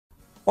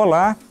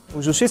Olá,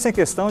 o Justiça em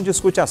Questão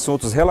discute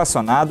assuntos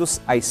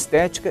relacionados à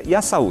estética e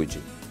à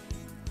saúde.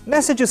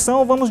 Nessa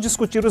edição, vamos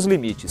discutir os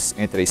limites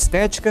entre a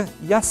estética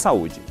e a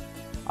saúde,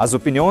 as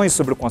opiniões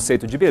sobre o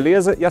conceito de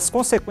beleza e as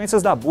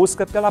consequências da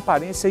busca pela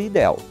aparência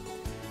ideal.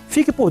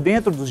 Fique por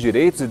dentro dos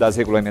direitos e das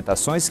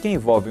regulamentações que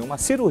envolvem uma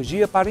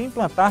cirurgia para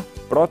implantar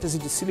prótese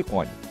de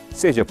silicone,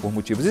 seja por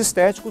motivos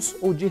estéticos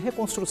ou de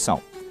reconstrução.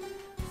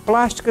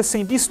 Plástica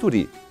sem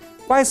bisturi.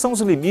 Quais são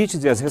os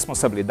limites e as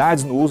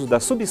responsabilidades no uso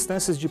das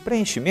substâncias de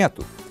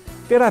preenchimento?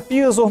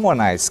 Terapias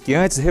hormonais que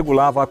antes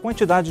regulavam a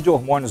quantidade de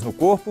hormônios no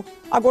corpo,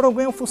 agora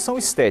ganham função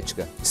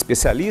estética.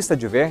 Especialista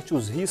adverte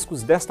os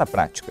riscos desta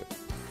prática.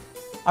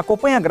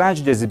 Acompanhe a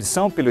grade de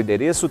exibição pelo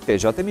endereço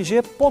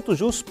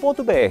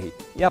tjmg.jus.br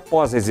e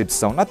após a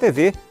exibição na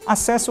TV,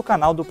 acesse o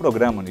canal do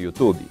programa no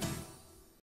YouTube.